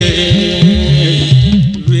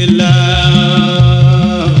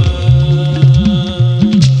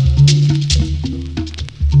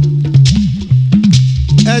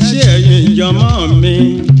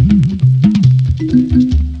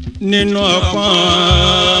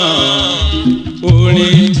ọgbọ́n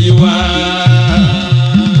orin tiwa.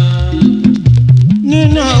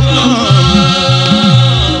 Nínú ọgbọ́n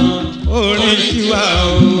orin tiwa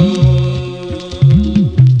o.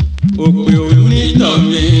 Òpè onítọ̀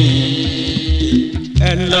mi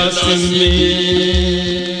ẹ lọ sí mi.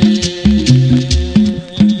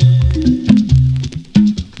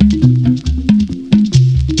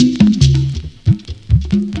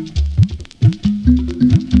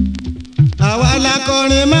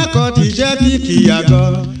 Akọrin mákọ ti jẹ́ kí kìyàgọ́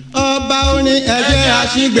ọba orin ẹgbẹ́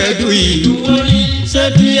aṣígbẹ̀dù ìlú orin ṣé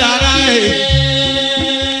ti ara ẹ̀.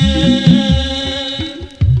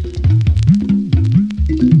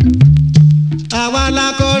 Àwa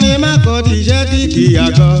lakọrin mákọ ti jẹ́ kí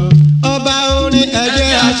kìyàgọ́ ọba orin ẹgbẹ́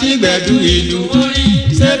aṣígbẹ̀dù ìlú orin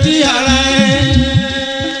ṣé ti ara ẹ̀.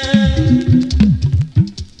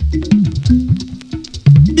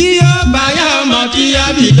 Bí ó bá yá ọmọ tí á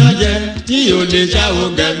bì lọ́jẹ́ tí ò lè ṣàwò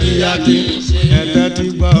gẹ̀bí akin. Ẹ̀tẹ́ ti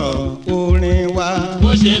gbọ́ orin wa. Bó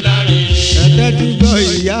ṣe lárinrin. Ẹ̀tẹ́ ti gbọ́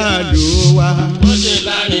ìyá àdó wa. Bó ṣe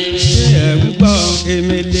lárinrin. Ṣé ẹ̀ ń gbọ́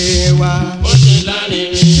emele wa? Bó ṣe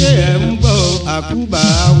lárinrin. Ṣé ẹ̀ ń gbọ́ àkúbà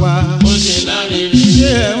wa? Bó ṣe lárinrin. Ṣé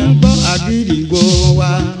ẹ̀ ń gbọ́ àgídìgbò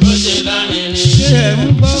wa? Bó ṣe lárinrin. Ṣé ẹ̀ ń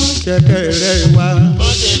gbọ́ ṣẹ̀kẹ̀rẹ̀ wa? Bó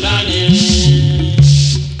ṣe lárinrin.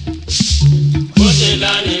 Bó ṣe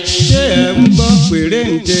lárinrin. Ṣé ẹ̀ ń gbọ́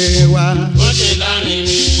pèrèǹte wa? Bó ṣe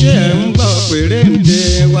lárinrin. Ṣé ẹ̀ ń gbọ́ pèrèǹte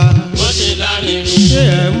wa? Bó ṣe lárinrin. Ṣé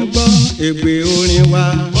ẹ̀ ń gbọ́ ègbè orin wa?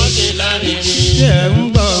 Bó ṣe lárinrin. Ṣé ẹ̀ ń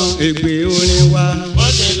gbọ́ ègbè orin wa? Bó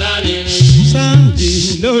ṣe lárinrin. Sáǹdì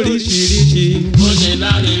lóríṣiríṣi. Bó ṣe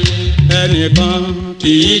lárinrin. Ẹnìkan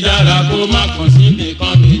Kì í dára kó má kàn sí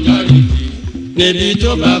nìkan majority. níbi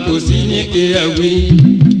tó bá kò sí ní kí ẹ wí.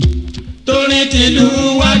 Torin tìlú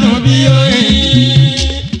wádùn bí oyin.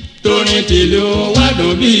 Torin tìlú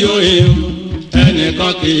wádùn bí oyin.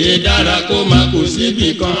 Ẹnìkan kì í dára kó má kò síbì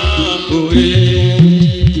kan òye.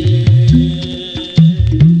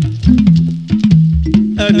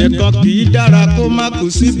 Ẹnìkan kì í dára kó má kù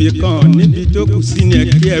síbì kan níbi tó kù sí ni ẹ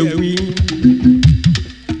kí ẹ wí.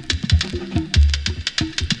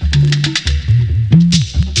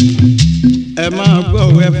 Ẹ máa gbọ́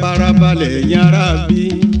ẹ farabalẹ̀ yàrá bí.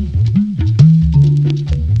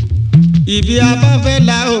 Ibi abáfẹ́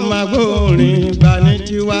la ó máa gbórin gbà ní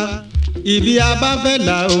tiwa. Ibi abáfẹ́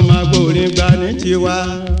la ó máa gbórin gbà ní tiwa.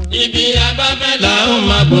 Ibi abáfẹ́ La ó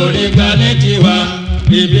máa gbórin gbà ní tiwa.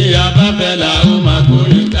 Ibi abáfẹ́ la ó máa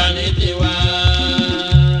gbórin gbà ní tiwa.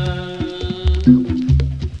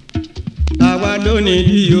 Àwa ló ní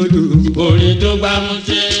díyodù. orin tó gbámú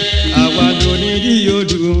ṣe. Àwa ló ní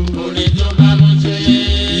díyodù. Orin tó gbámú ṣe.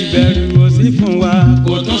 Ìbẹ̀rù ò sí fún wa.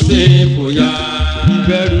 Kò tún ṣe fòyà.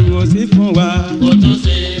 Ìbẹ̀rù ò sí fún wa. Kò tún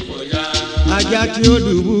ṣe fòyà. Ajá tí ó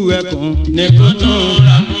dùbú ẹkùn. Ní kó tún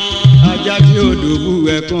ra mú. Ajá tí ó dùbú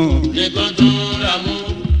ẹkùn. Ní kó tún ra mú.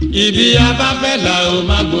 Ibi abáfẹ́ la ó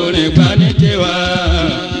máa gbórin gbà ní tiwa.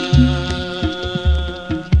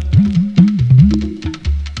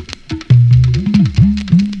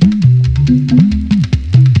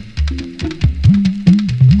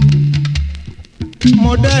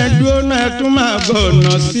 Mo dá ẹ dúró náà ẹ tún máa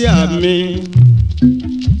gbọ̀nà sí àmì.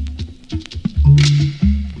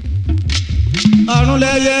 Ọ̀run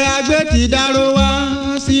lẹyẹ agbé ti dáró wá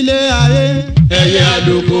sílé ayé. Ẹyẹ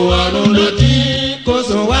àdùkù ọ̀run ló ti Kò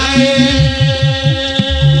sùn wáyé.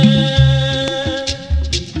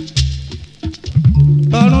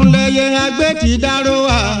 Ọ̀run lẹyẹ agbé ti dáró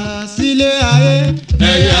wá sílé ayé.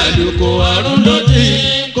 ẹyẹ àdùkù ọ̀run ló ti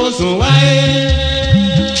Kò sùn wáyé.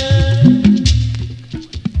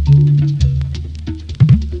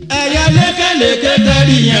 Ẹyẹ lékèlékè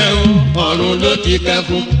tẹ́rì yẹn o. ọ̀run ló ti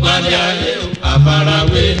kẹfún wálé ayé o.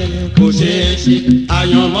 Àfarawé kò ṣeé ṣe.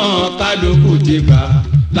 Àyànmọ́ kálukú ti gbà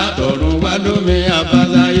látọ̀run wá lómi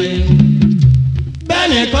àbáláyé.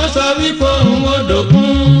 Bẹ́ẹ̀ni kan sọ wípé òun ó dòkun.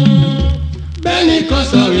 Bẹ́ẹ̀ni kan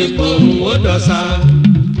sọ wípé òun ó dọ̀sà.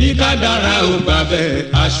 Bí kádàrá ò gbà bẹ́ẹ̀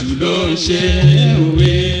aṣù ló ń ṣe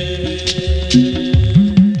òwe.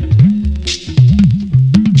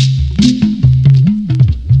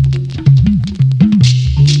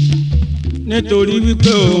 Nítorí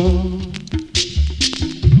wípé o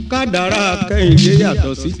kádàrá Kẹ́hìndé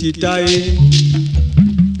yàtọ̀ sí ti Táyé.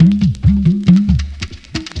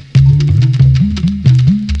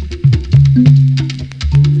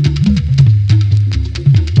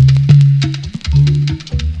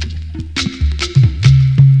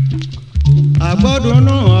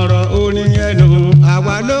 Àgbọ́dúnú ọ̀rọ̀ orin ẹnu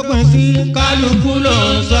àwa ló pín sí. Kálukú ló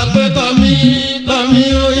ń sọ pé kọ́mí kọ́mí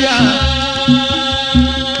ó yá.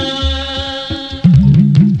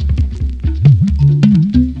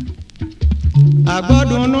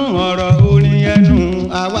 àgbọ́dúnú ọ̀rọ̀ orin ẹnu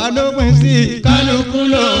àwa ló pín sí. kálukú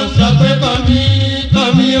ló ń sọ pé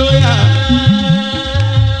kọ́mí ó yá.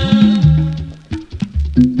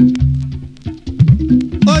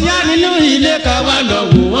 ó yá nínú ilé ká wá lọ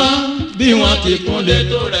wò wọ́n bí wọ́n ti kúnlé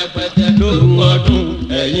tó rẹpẹtẹ lóhùn ọdún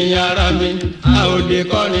ẹ̀yin ará mi a ò lè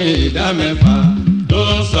kọrin ìdá mẹ́fà tó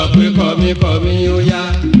ń sọ pé kọ́mí ó yá.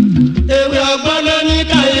 ewé ọgbọ́n ló ní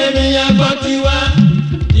káyé mi agbọ́n ti wá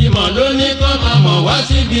ìmọ̀ ló ní kọ́ máa mọ̀ wá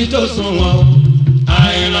síbi tó sunwọ̀n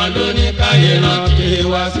àìràn ló ní káyé ràn kí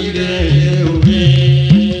wá sílé òwe.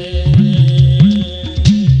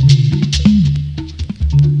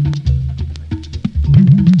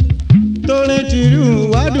 torin tìlú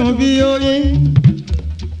wádùn bí oyin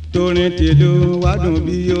torin tìlú wádùn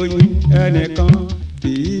bí oyin ẹnìkan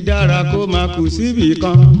kì í dára kó máa kù síbì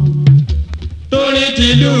kan. torin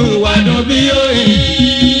tìlú wádùn bí oyin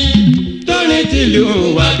torin tìlú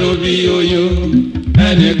wádùn bí oyin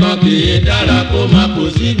ẹnìkan kì í dára kó máa kù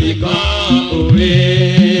síbì kan òwe.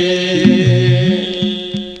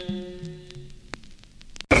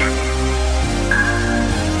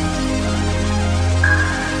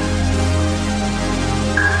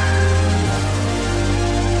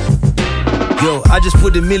 Yo, I just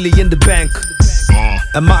put $1 million in the bank,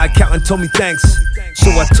 and my accountant told me thanks. So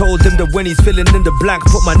I told him that when he's filling in the blank,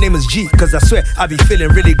 put my name as G, cause I swear I be feeling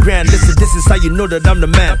really grand. Listen, this is how you know that I'm the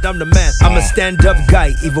man. I'm a stand-up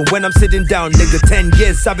guy, even when I'm sitting down, nigga. 10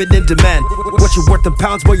 years I've been in demand. What you worth in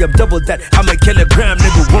pounds, boy, I'm double that. I'm a kilogram,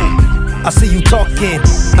 nigga, whoa. I see you talking,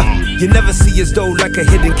 you never see us though like a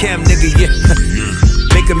hidden cam, nigga, yeah.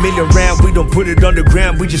 Make $1 million round, we don't put it on the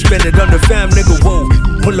gram, we just spend it on the fam, nigga, whoa.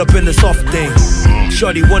 Pull up in the soft thing,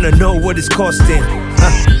 shorty wanna know what it's costing.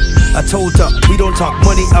 I told her, we don't talk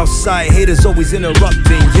money outside, haters always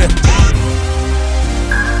interrupting, yeah.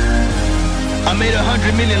 I made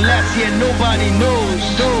 $100 million last year, nobody knows.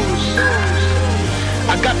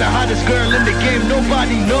 I got the hottest girl in the game,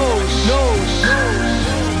 nobody knows.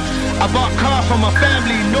 I bought cars from my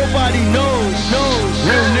family, nobody knows.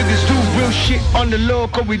 Real niggas do real shit on the low,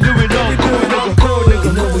 cause we do it on cool, nigga.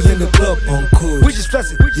 You know we in the club on cool. We just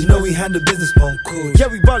flexing. You know we handle business on cool. Yeah,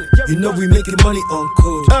 we ballin'. You know we making money on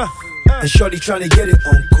cool. And shorty tryna get it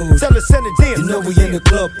on cool. Tell her send it in. You know we in the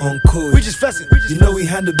club on cool. We just flexing. You know we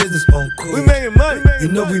handle business on cool. We making money. You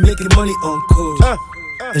know we making money on cool.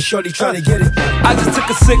 And shorty tryna get it. I just took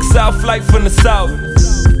a 6-hour flight from the south.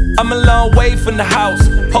 I'm a long way from the house.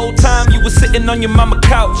 Whole time you was sitting on your mama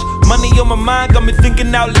couch. Money on my mind got me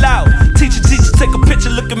thinking out loud. Teacher, take a picture,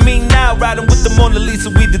 look at me now. Riding with the Mona Lisa,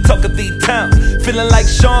 we the talk of the town. Feeling like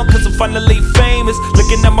Sean, cause I'm finally famous.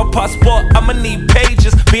 Looking at my passport, I'ma need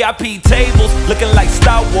pages. VIP tables, looking like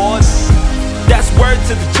Star Wars. That's word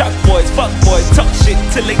to the jock boys, fuck boys. Talk shit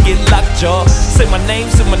till they get lockjaw. Say my name,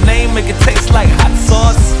 make it taste like hot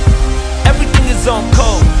sauce. Everything is on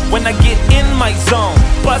code when I get in my zone.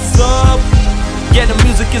 Bust up, yeah, the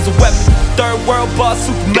music is a weapon. Third world boss,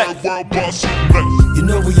 Superman. You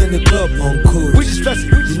know we in the club on cool. We just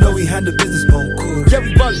flexing. You know we handle business on cool. Yeah,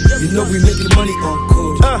 we ballin'. You know we making money on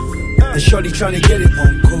cool. And shorty tryna get it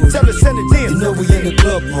on cool. Tell her send it in. You know we in the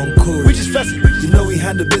club on cool. We just flexing. You know we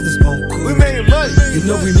handle business on cool. We making money. You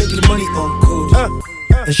know we making money on cool.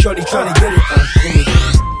 And shorty tryna get it on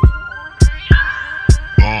cool.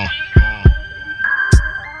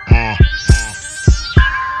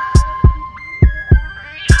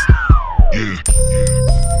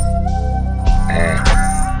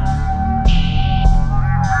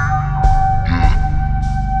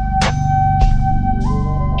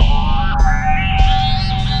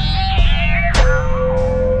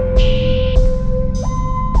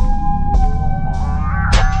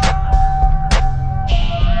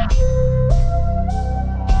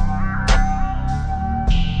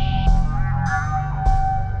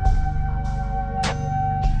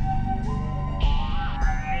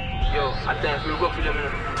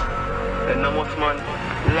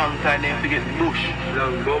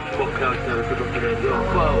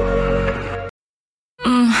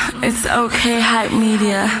 It's okay, Hype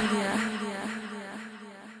Media.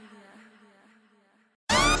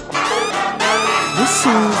 This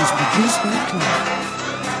song is produced by Cloud.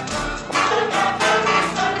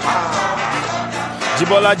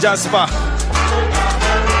 Jibola Jasper.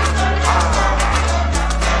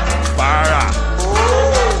 Para.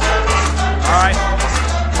 Alright.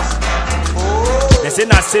 They say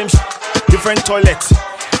na same different toilet.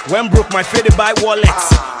 When broke my faded by wallet.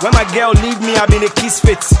 When my girl leave me, I been a kiss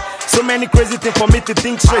fit. So many crazy things for me to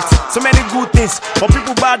think straight. So many good things, but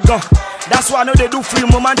people bad gone. That's why I know they do free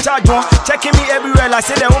moment charge one. Checking me everywhere, like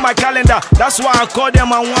say they own my calendar. That's why I call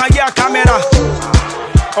them and one year camera.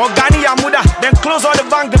 Organi Yamuda, then close all the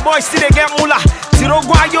bank, the boys still they get mula.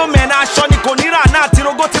 Tirogo ayo man, I shoni konira na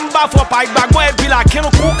Tirogo timba for pipe bag boy be like Keno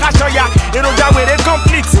Kuka Shoya, Eroja where they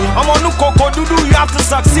complete. I'm on Koko Dudu, you have to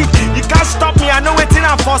succeed. You can't stop me, I know it in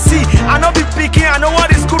I foresee. I know be picking, I know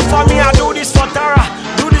what is good for me. I do this for Tara,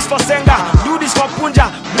 do this for Senga, do this for Punja.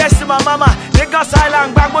 Bless my mama, Lagos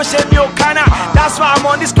Island, Bagbo Shemi Okana. That's why I'm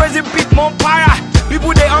on this crazy beat, Mompara.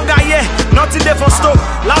 People they hunger, yeah, nothing there for stove.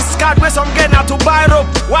 Last card where some get now to buy rope.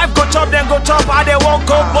 Wife go chop, then go chop, how they won't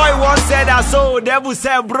go. Boy once said that so, devil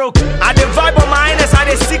said broke. I the vibe on my highness, I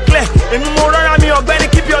they sickle. If you more on me, or better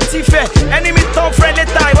keep your teeth fair. Enemy top friendly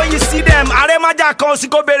time, when you see them, I dem a jack on,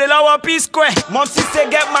 go bury lower P square. Mom sister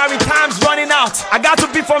get married, time's running out. I got to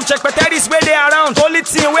be from check, but that is where they around. Only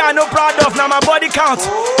thing where I know proud of, now my body count.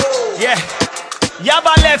 Yeah.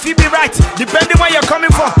 Yaba left, he be right, depending where you're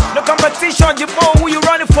coming from. No competition, you know who you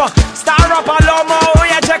running for. Star up, Aloma, oh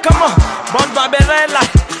yeah, check them out. Bon Babella,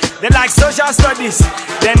 they like social studies,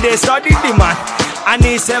 then they study the man and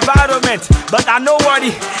his environment. But I know what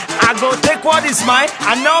I go take what is mine,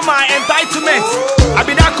 I know my entitlement. I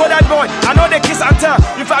be that coded boy, I know they kiss and tell.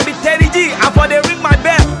 If I be Teddy G, I for they ring my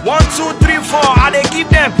bell. 1, 2, 3, 4, I they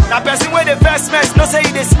give them. That person where they first mess, no say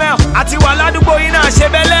they smell. Ati wala du boy na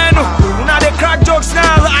shebelenu. Now they crack jokes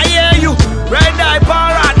now, I hear you. Red eye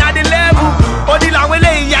para, now the level. Odi la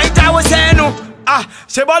wele, ya ita we senu. Ah,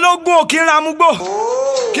 shebalo go, kira mugbo.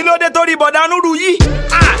 Kilo de tori bodanu ruyi.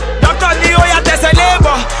 Ah, doctor ni oya tese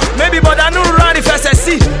labor. Maybe bodanu run if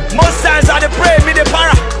SSC. Most times I dey pray, me the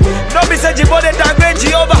para. Don't be say Jibo de downgrade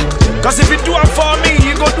Jehovah. Cause if you do it for me,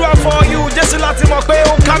 he go do it for you. Just let him walk away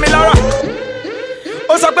on Kamilara.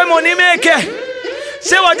 Osa pe money make.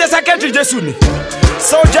 Say what just a country just me.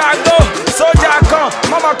 Soldier go, soldier come.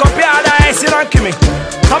 Mama compare that I see rank me.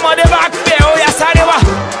 Come on the back there, oh yeah, sarewa.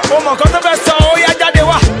 Oh my God, the best, oh yeah,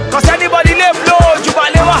 jadewa. Cause anybody lay blow,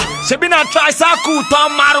 jubalewa. She been a tricycle,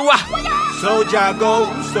 Tom Marwa. Soldier go,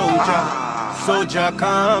 soldier. Soldier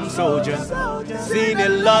come, soldier. Seen a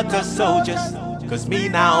lot of soldiers. Cause me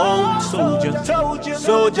now own soldier.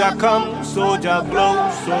 Soldier come, soldier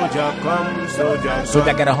blow. Soldier come, soldier.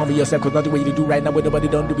 Soldier gotta humble yourself, cause nothing what you do right now what nobody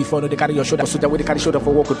don't do before. No, they carry your shoulder. Soldier with they carry shoulder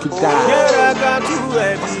for walk or keep down. Yeah, I got too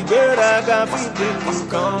heavy, but I got feeling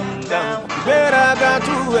to come down. But I got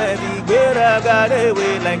too heavy, but I got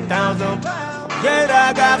away like 1,000 pounds. Yeah,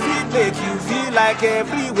 I got feet make you feel like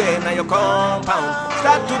everywhere now your compound.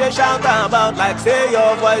 Start to the shout about like say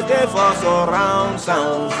your voice they for surround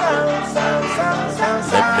sound.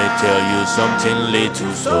 Let me tell you something,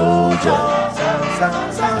 little soldier.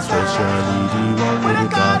 Especially the one with the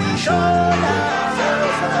gunny shoulder.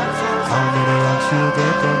 How many rocks you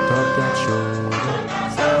get on top that shoulder?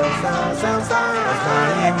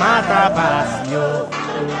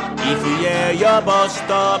 If you hear your bus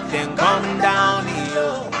stop, then come down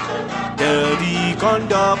here. Tell the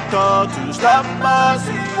conductor to stop bus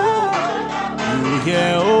here. You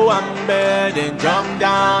hear oh I'm bad, then jump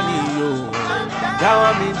down here. Now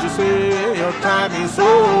I mean to say your time is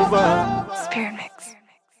over. Spirit Mix.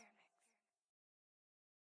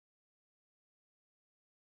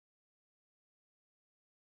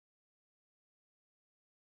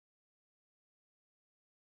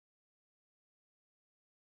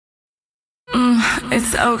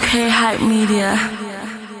 It's okay, hype media.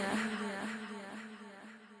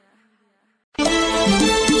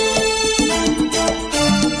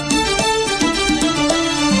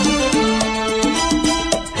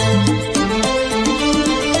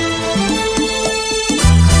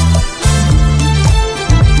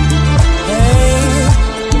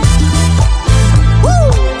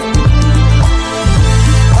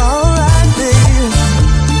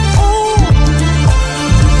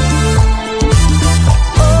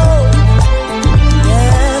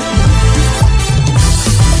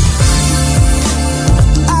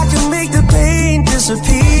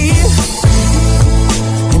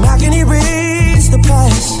 And I can erase the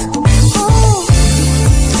past. Ooh.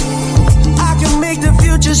 I can make the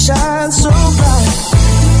future shine so bright.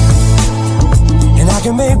 And I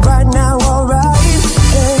can make right now alright.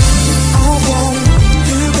 Hey, I got it,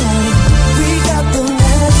 you got it. We got the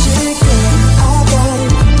magic, yeah. I got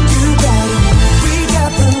it, you got it. We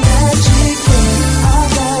got the magic, yeah. I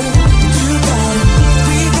got it, you got it.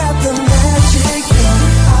 We got the magic, yeah.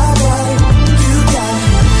 I got it, you got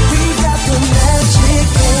it. We got the magic,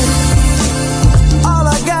 yeah. All I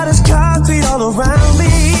got is concrete all around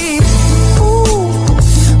me. Ooh,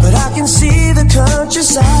 but I can see the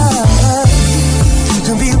countryside. You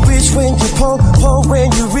can be rich when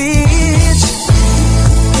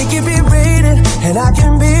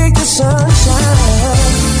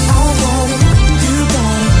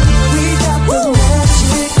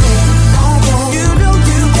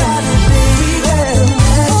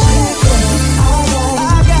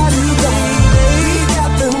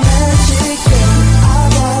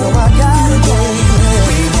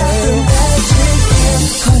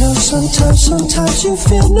Sometimes you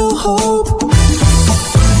feel no hope.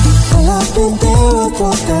 Well, I've been there, I've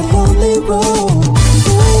walked that lonely road.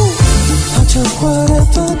 I took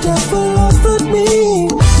whatever devil offered me,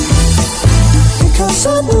 because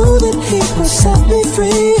I knew that he would set me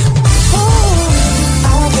free. Oh,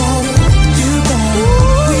 I got it, you got it,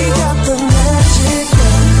 we got the magic.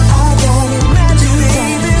 I got it, magic,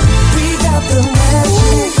 baby. We got the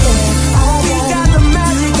magic. We got the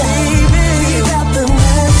magic, baby. We got the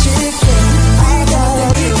magic. I got it,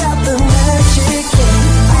 we got the magic.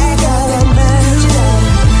 I got the magic.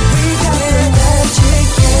 We got the magic.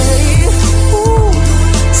 Ooh,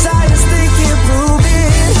 science they can't prove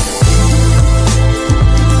it,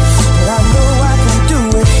 but I know I can do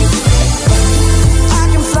it. I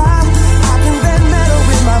can fly, I can bend metal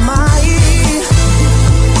with my mind.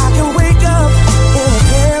 I can wake up in a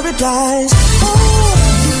paradise. Oh,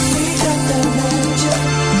 we got that magic.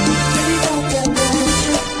 We got that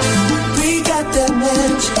magic. We got that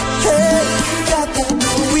magic. Hey, we got that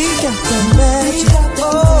magic. We got that magic.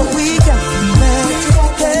 Oh, we got the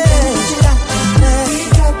magic. Hey, we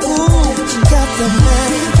got the magic. Ooh, we got the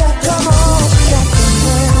magic. Come on, we got the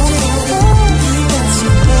magic. Oh, we got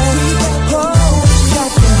some magic. Oh, we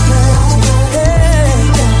got the magic. Hey, we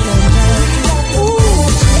got the magic. Ooh,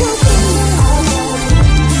 we got the magic.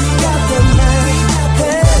 Got the magic.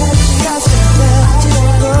 Hey, we got some magic.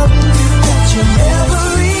 Oh, you got your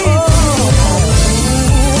everything.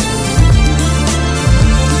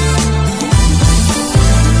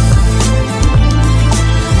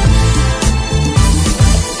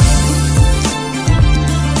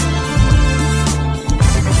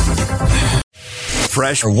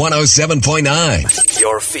 Fresh 107.9.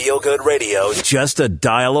 Your feel good radio, just a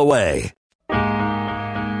dial away.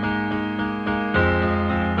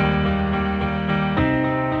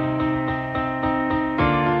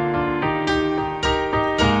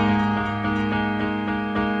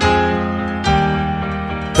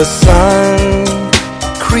 The sun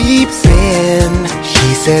creeps in.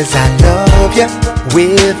 She says I love you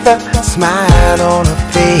with a smile on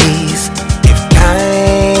her face. If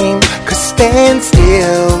time could stand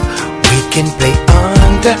still, we can play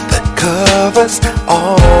under the covers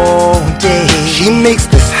all day. She makes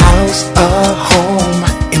this house a home.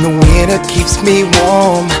 In the winter keeps me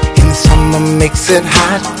warm. In the summer makes it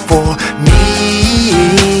hot for me.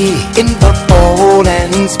 In the fall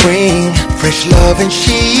and spring, fresh loving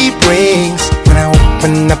she brings. When I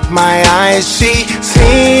open up my eyes, she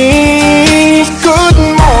sings. Good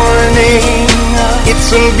morning. It's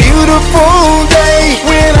a beautiful day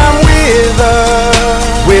when I'm with her.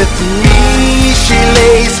 With me she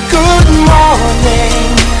lays. Good morning.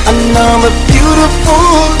 Another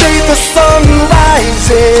beautiful day. The sun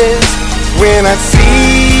rises when I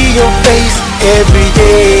see your face every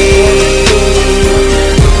day.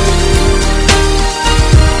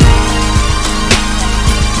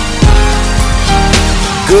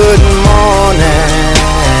 Good morning.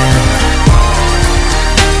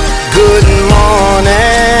 Good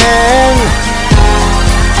morning.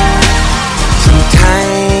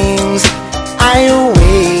 Sometimes I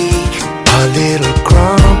awake a little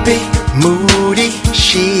grumpy, moody.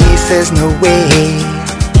 She says no way,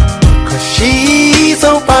 'cause she's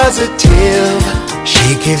so positive.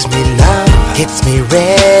 She gives me love, gets me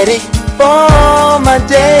ready for my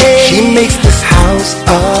day. She makes this house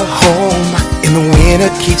a home. In the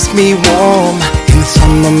winter keeps me warm. In the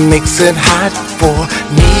summer makes it hot for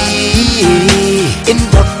me. In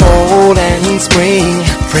the fall and spring,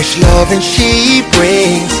 fresh loving she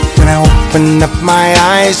brings. When I open up my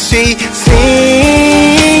eyes, she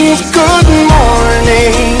sings. Good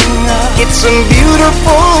morning. It's a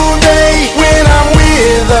beautiful day when I'm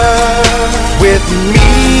with her. With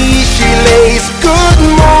me she lays. Good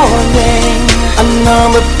morning.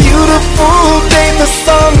 Another beautiful day. The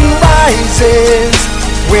sun rises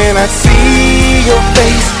when I see your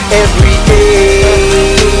face every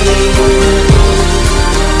day.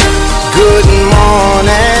 Good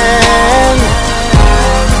morning.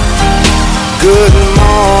 Good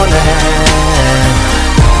morning.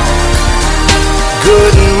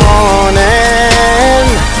 Good morning.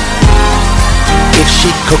 If she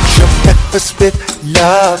cooks your breakfast with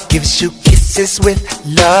love, gives you kisses with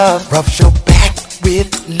love, rubs your back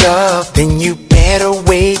with love, then you better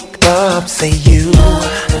wake up. Say you.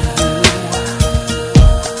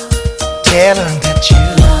 Tell her that you.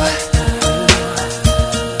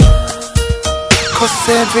 'Cause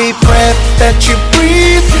every breath that you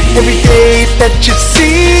breathe, every day that you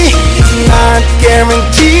see, it's not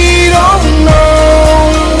guaranteed, oh no.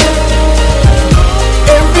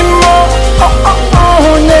 Every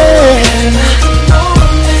morning,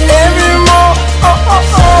 every morning,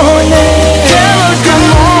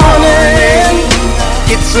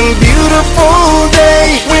 It's a beautiful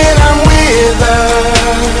day when I'm with her.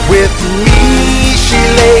 With me she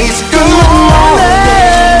lays good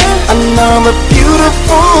morning. Another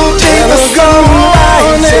beautiful day the sun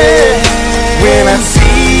rises when I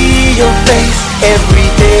see your face every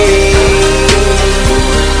day.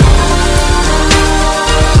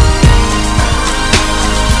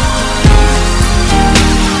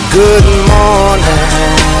 Good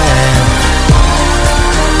morning.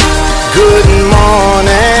 Good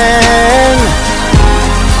morning.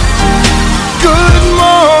 Good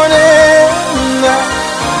morning.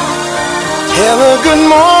 Have a good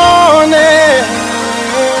morning.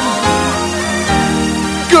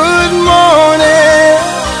 Good morning.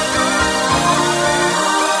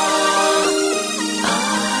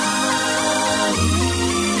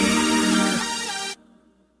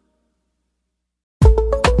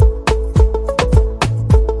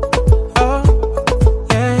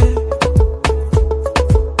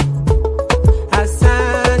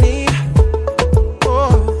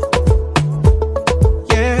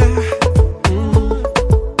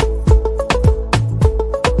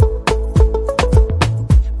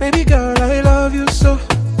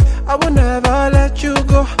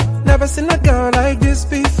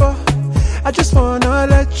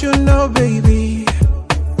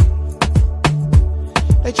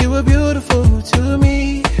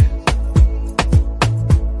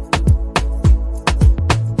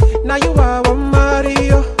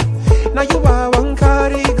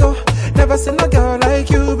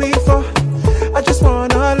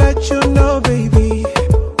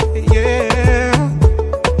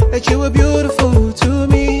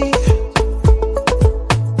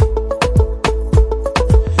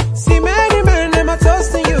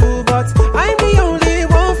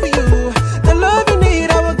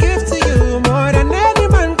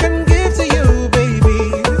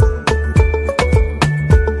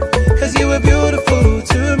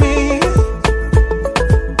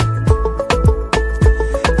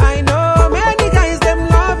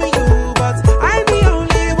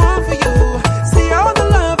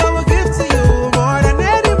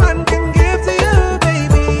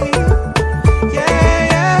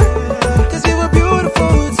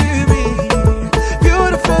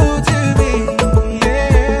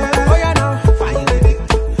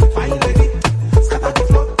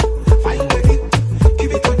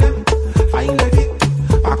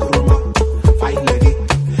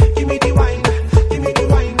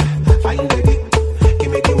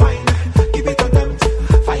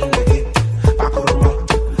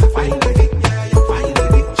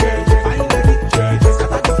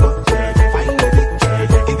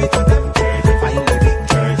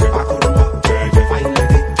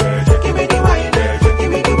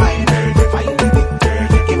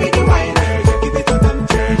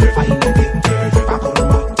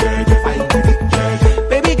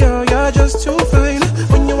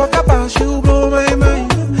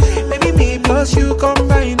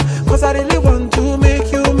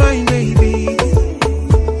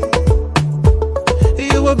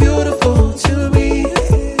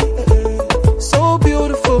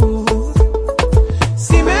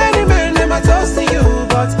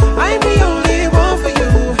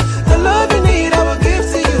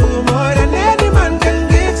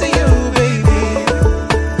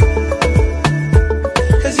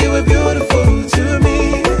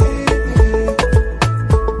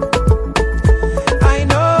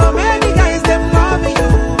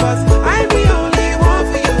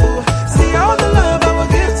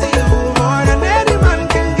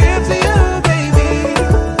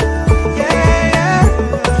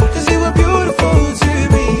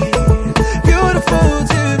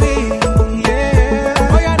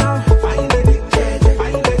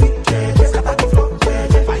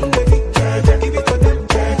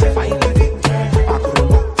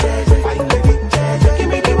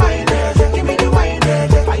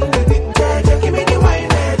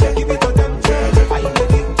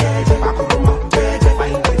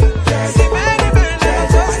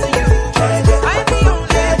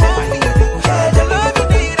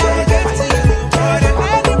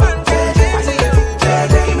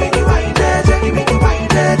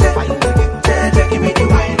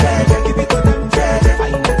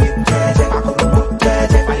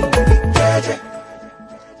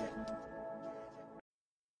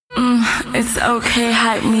 It's okay,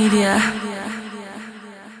 Hype Media.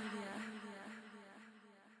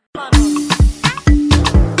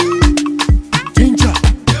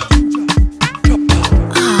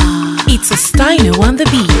 It's a Steiner on the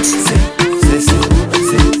beat.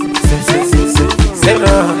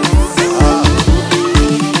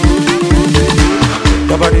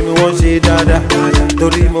 Nobody me wants ṣe dáadáa.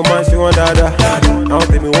 Torí mo máa ṣe wọ́n dáadáa. Àwọn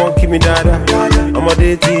tèmi wọ́n kí mi dáadáa. Ọmọdé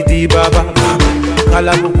ti di bàbá.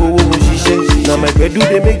 Kálá gbogbo owó mo ṣiṣẹ́. Na my gbedu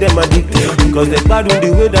dey make them addicted. Cause they gbádùn the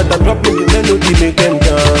way that I'm dropping the melody make them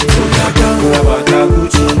dance. Oya bàtà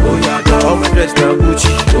Gucci. All my dress na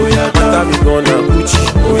Gucci. Bàtà mi gan na Gucci.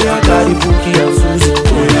 Daddy Buki and Suzy.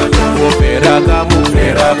 Mo fẹ́ra ká, mo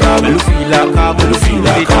fẹ́ra ká. Mo fìlà ká, mo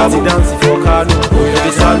fìlà ká. They dance for Kano.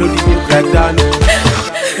 They swallow the milk like Dano.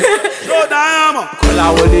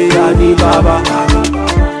 Kọ́láwọlé Ani Baba,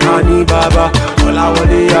 Ani Baba.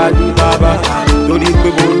 Kọ́láwọlé Ani Baba, torí pé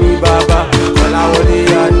mo ní bàbá. Kọ́láwọlé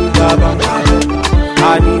Ani Baba,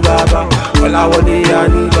 Ani Baba. Kọ́láwọlé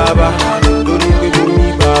Ani Baba, torí pé mo ní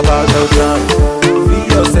bàbá. Dandan, free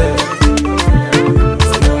yourself,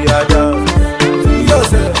 say we are down. Free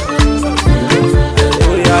yourself,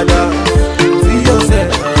 we are down. Free yourself,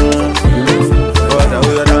 brother,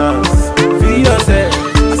 we are down. Free yourself,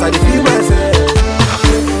 as I dey feel myself.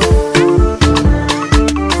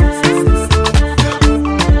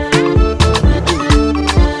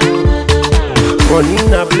 Money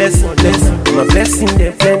na blessing, my blessing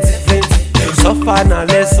dey plenty. Suffer na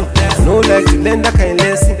lesson, I no like to learn that kind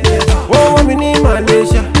lesson. Wọ́n wọ́n mi ní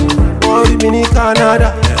Malaysia, wọ́n rí mi ní Canada.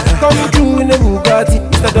 Come through in a Bugatti,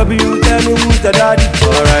 Mr. W tell me who's the daddy.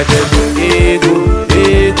 Alright then, Diego,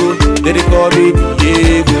 they dey call me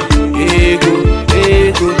Diego.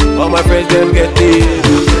 All my friends them get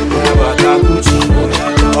Diego. Oya bàtà Gucci,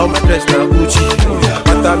 all my dress na Gucci.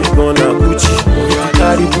 Bàtà mi gan na Gucci.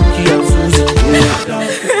 Daddy Buki and Suzy.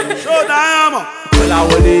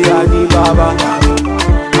 Kọ́láwọlé Ani Baba,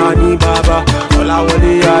 Ani Baba.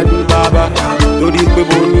 Kọ́láwọlé Ani Baba, torí pé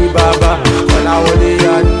mo ní bàbá. Kọ́láwọlé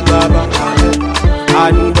Ani Baba,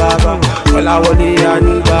 Ani Baba. Kọ́láwọlé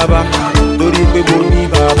Ani Baba, torí pé mo ní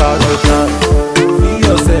bàbá. Dandan, free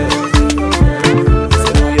yourself,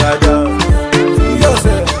 say we are down. Free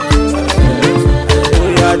yourself,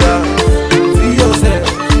 we are down. Free yourself,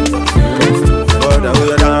 brother, we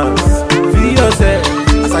are down. Free yourself,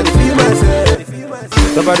 as I dey feel myself.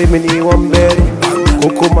 Somebody me need one berry,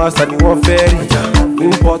 Coco Master need one ferry.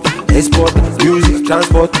 Import, export, music,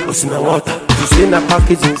 transport, what's in the water? You say na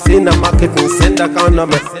packaging, say na marketing, send account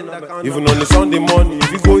number. Even on the Sunday morning,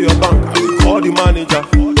 if you go your bank, I will call the manager.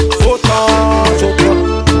 So tough, you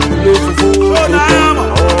know fufu, so tough.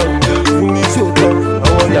 I want so tough,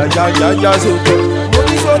 I want ya so tough.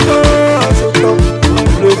 Money so tough, you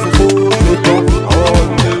know fufu, so tough. I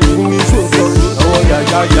want so tough, I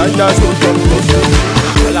want ya so tough.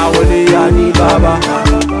 Kọ́láwọlé Ani Baba,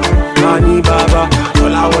 Ani Baba.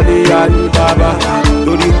 Kọ́láwọlé Ani Baba,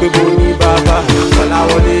 torí pé mo ní bàbá.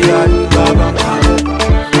 Kọ́láwọlé Ani Baba,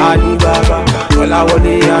 Ani Baba.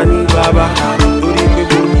 Kọ́láwọlé Ani Baba, torí pé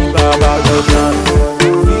mo ní bàbá. Dandan,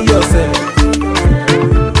 free yourself,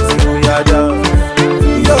 say we are down.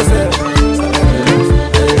 Free yourself,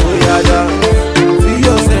 we are down. Free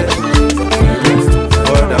yourself,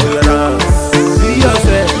 brother, we are down. Free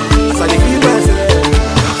yourself, as I dey feel myself.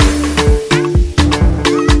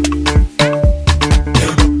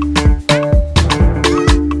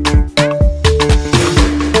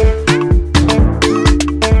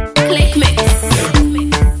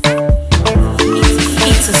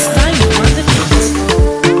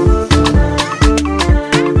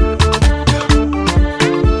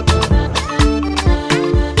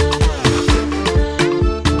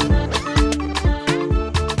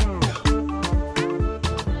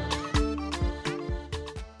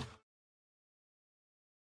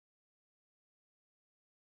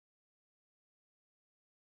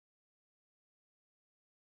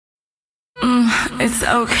 It's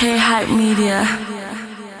okay, hype media.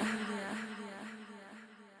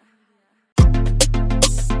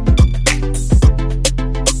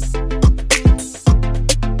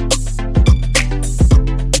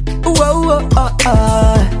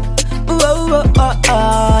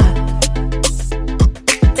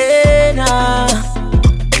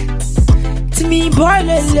 To me, boy,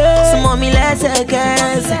 mommy, let's baby.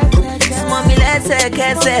 Mommy, let's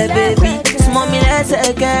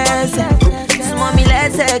mommy,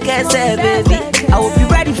 let's baby. I hope you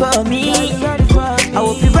ready for me. I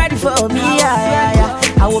hope you ready for me.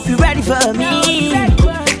 I hope you ready for me.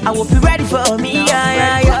 I hope you ready for me.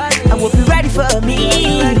 I hope you ready for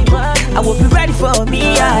me. I hope you ready for me.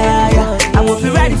 I hope you ready.